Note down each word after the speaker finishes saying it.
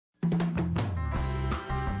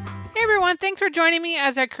everyone, thanks for joining me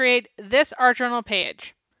as I create this art journal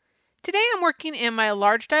page. Today I'm working in my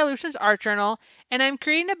Large Dilutions art journal and I'm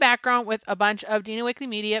creating a background with a bunch of Dina Wakley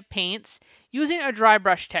Media paints using a dry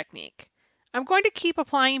brush technique. I'm going to keep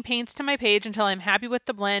applying paints to my page until I'm happy with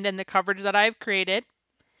the blend and the coverage that I've created.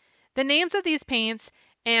 The names of these paints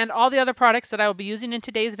and all the other products that I will be using in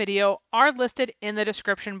today's video are listed in the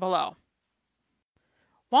description below.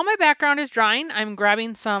 While my background is drying, I'm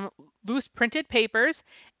grabbing some loose printed papers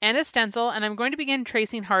and a stencil, and I'm going to begin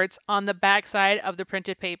tracing hearts on the back side of the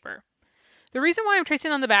printed paper. The reason why I'm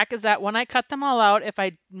tracing on the back is that when I cut them all out, if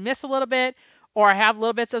I miss a little bit or I have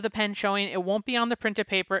little bits of the pen showing, it won't be on the printed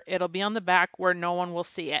paper, it'll be on the back where no one will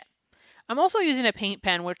see it. I'm also using a paint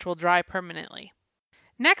pen which will dry permanently.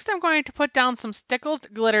 Next, I'm going to put down some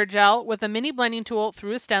stickled glitter gel with a mini blending tool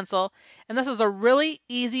through a stencil, and this is a really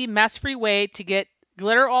easy, mess-free way to get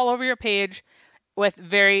glitter all over your page with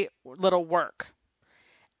very little work.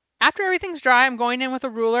 After everything's dry, I'm going in with a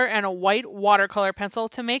ruler and a white watercolor pencil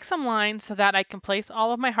to make some lines so that I can place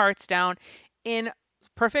all of my hearts down in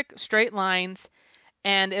perfect straight lines,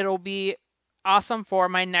 and it'll be awesome for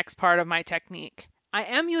my next part of my technique. I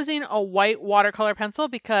am using a white watercolor pencil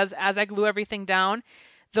because as I glue everything down,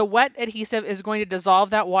 the wet adhesive is going to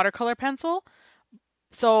dissolve that watercolor pencil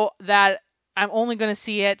so that I'm only going to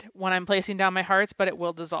see it when I'm placing down my hearts, but it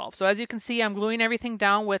will dissolve. So as you can see, I'm gluing everything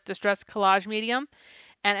down with Distress Collage Medium.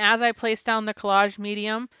 And as I place down the collage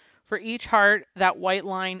medium for each heart, that white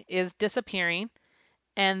line is disappearing.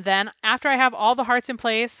 And then after I have all the hearts in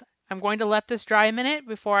place, I'm going to let this dry a minute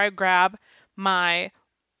before I grab my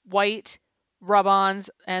white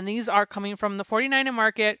rub-ons. And these are coming from the 49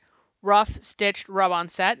 Market Rough Stitched Rub-On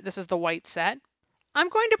set. This is the white set. I'm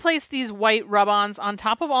going to place these white rub-ons on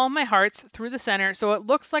top of all of my hearts through the center so it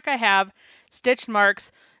looks like I have stitched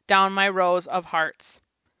marks down my rows of hearts.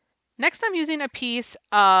 Next, I'm using a piece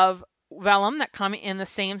of vellum that comes in the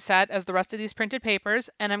same set as the rest of these printed papers,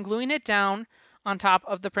 and I'm gluing it down on top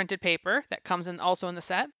of the printed paper that comes in also in the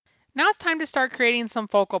set. Now it's time to start creating some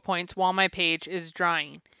focal points while my page is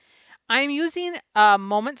drying. I'm using a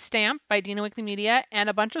Moment stamp by Dina Wakley Media and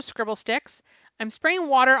a bunch of scribble sticks. I'm spraying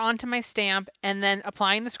water onto my stamp and then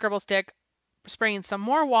applying the scribble stick, spraying some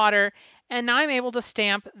more water, and now I'm able to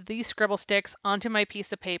stamp these scribble sticks onto my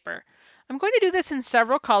piece of paper. I'm going to do this in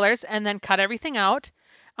several colors and then cut everything out.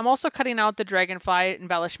 I'm also cutting out the dragonfly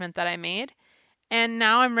embellishment that I made. And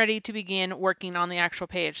now I'm ready to begin working on the actual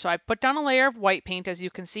page. So I put down a layer of white paint, as you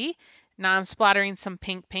can see. Now I'm splattering some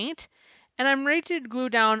pink paint. And I'm ready to glue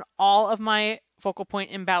down all of my focal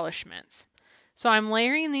point embellishments. So I'm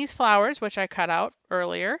layering these flowers, which I cut out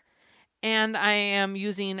earlier. And I am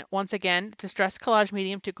using, once again, Distress Collage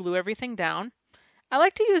Medium to glue everything down. I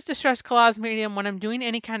like to use Distress Collage Medium when I'm doing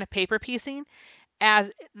any kind of paper piecing, as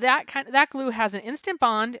that glue has an instant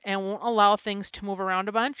bond and won't allow things to move around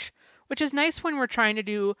a bunch, which is nice when we're trying to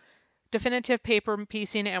do definitive paper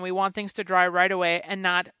piecing and we want things to dry right away and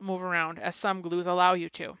not move around, as some glues allow you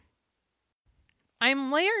to.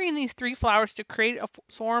 I'm layering these 3 flowers to create a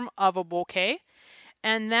form of a bouquet,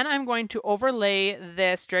 and then I'm going to overlay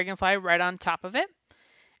this dragonfly right on top of it,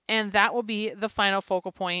 and that will be the final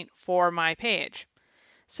focal point for my page.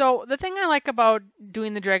 So the thing I like about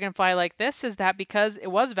doing the dragonfly like this is that because it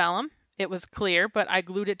was vellum, it was clear, but I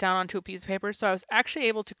glued it down onto a piece of paper, so I was actually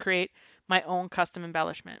able to create my own custom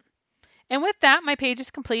embellishment. And with that, my page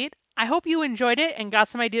is complete. I hope you enjoyed it and got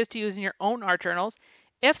some ideas to use in your own art journals.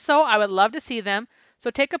 If so, I would love to see them, so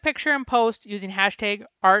take a picture and post using hashtag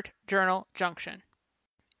 #ArtJournalJunction.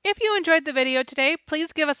 If you enjoyed the video today,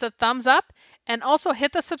 please give us a thumbs up and also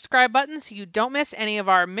hit the subscribe button so you don't miss any of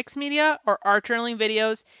our mixed media or art journaling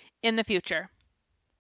videos in the future.